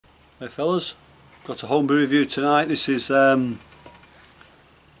Hey fellas, got a homebrew review tonight. This is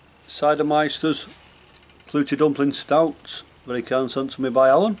Cider Meister's Clootie Dumpling Stout, very kind sent to me by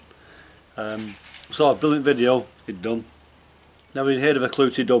Alan. Saw a brilliant video he'd done. Never even heard of a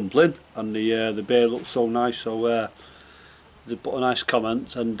Clootie dumpling, and the beer looked so nice, so they put a nice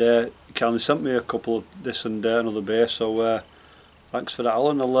comment, and he kindly sent me a couple of this and another beer, so thanks for that,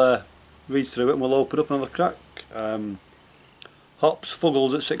 Alan. I'll read through it and we'll open up and have a crack. Hops,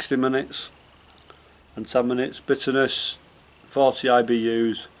 fuggles at 60 minutes and 10 minutes, bitterness 40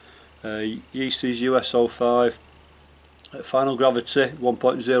 IBUs, yeast is USO5, final gravity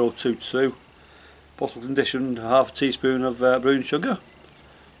 1.022, bottle conditioned half a teaspoon of brewing sugar,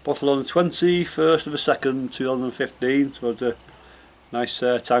 bottled on the 21st of the 2nd 2015, so it's a nice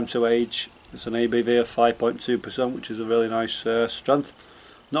time to age. It's an ABV of 5.2%, which is a really nice strength,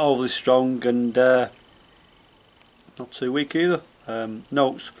 not overly strong and not too weak either.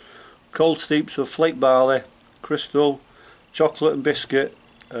 Notes: cold steeps of flake barley, crystal, chocolate and biscuit,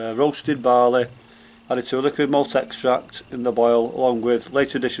 roasted barley, added to a liquid malt extract in the boil, along with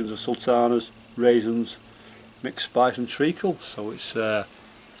late additions of sultanas, raisins, mixed spice and treacle. So it's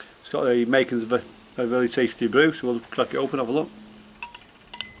got the makings of a really tasty brew, so we'll crack it open and have a look.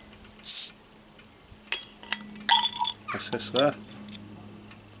 That's this there.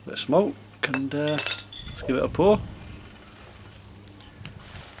 Bit of smoke, and let's give it a pour.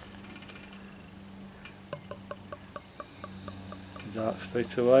 Dark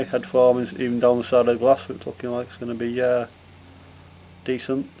straight away, head forming even down the side of the glass, so it's looking like it's going to be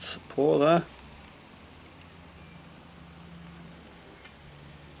decent pour there.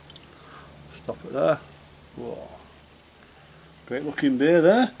 Stop it there. Whoa. Great looking beer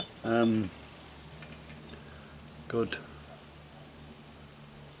there. Good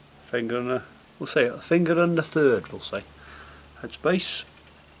finger and a, we'll say a finger and a third, we'll say. Headspace.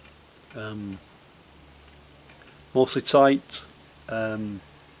 Mostly tight.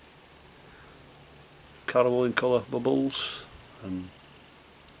 Caramel in colour bubbles,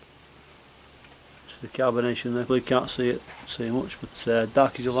 the carbonation there, you can't see it much, but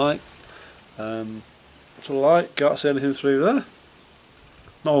dark as you like. To the light, can't see anything through there.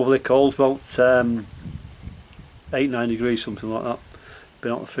 Not overly cold, about 8-9 degrees, something like that.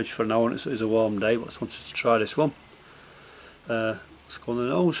 Been out of the fridge for an hour and it's a warm day, but I just wanted to try this one. Let's go on the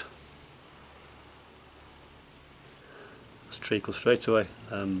nose. Treacle straight away.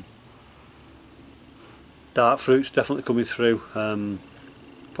 Dark fruits definitely coming through,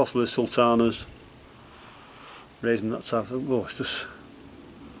 possibly sultanas, raisin, that type of thing. Oh, it's just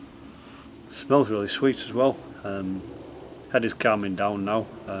smells really sweet as well. Head is calming down now.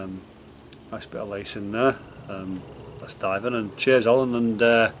 Nice bit of lace in there. Let's dive in, and cheers Alan, and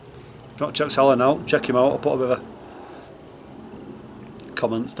if you've not checked Alan out, check him out. I'll put a bit of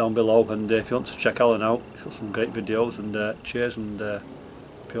comments down below, and if you want to check Alan out, he's got some great videos, and cheers, and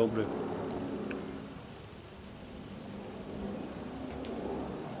pure brew.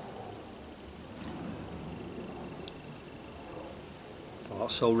 Oh,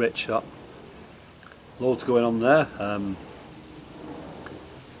 that's so rich, that. Loads going on there.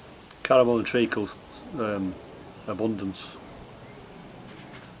 Caramel and treacle abundance.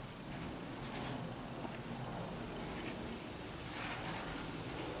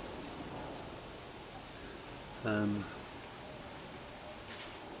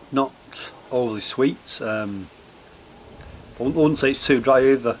 Not overly sweet. I wouldn't say it's too dry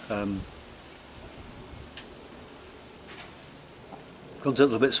either. Runs a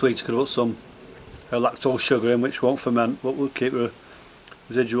little bit sweet. Could have put some lactose sugar in, which won't ferment, but will keep a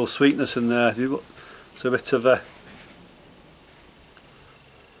residual sweetness in there. It's a bit of a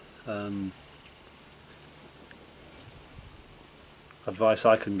advice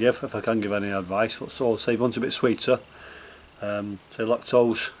I can give, if I can give any advice. So say if you want a bit sweeter, say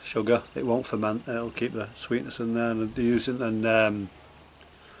lactose sugar, it won't ferment, it'll keep the sweetness in there, and using and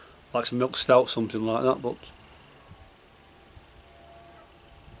like some milk stout, something like that. But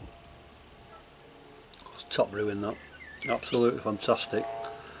it's top brewing, that, absolutely fantastic.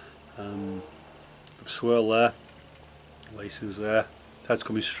 Swirl there, laces there, head's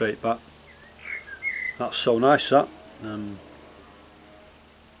coming straight back. That's so nice, that.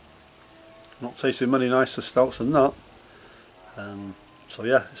 Not tasted many nicer stouts than that. So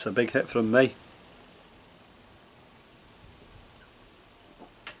yeah, it's a big hit from me.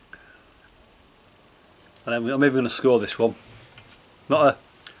 And I'm even going to score this one. Not a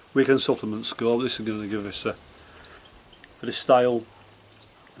weekend supplement score, but this is going to give us a bit of style,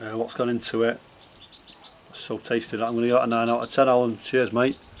 what's gone into it. It's so tasty that I'm going to give it a 9 out of 10, Alan. Cheers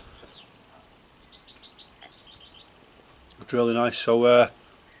mate. It's really nice. So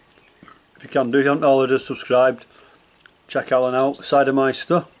if you can do, if you haven't already subscribed, check Alan out, Cider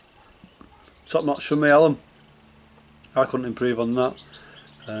Meister. Top notch from me, Alan. I couldn't improve on that.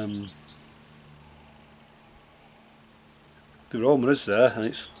 The aroma is there, and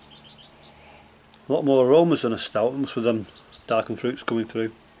it's a lot more aromas than a stout. It must be them darkened fruits coming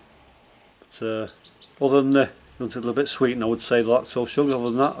through. But, other than a little bit sweet, I would say the lactose sugar.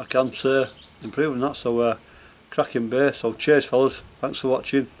 Other than that, I can't improve on that. So cracking beer. So cheers, fellas. Thanks for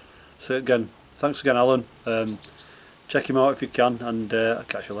watching. See you again. Thanks again, Alan. Check him out if you can, and I'll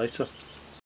catch you later.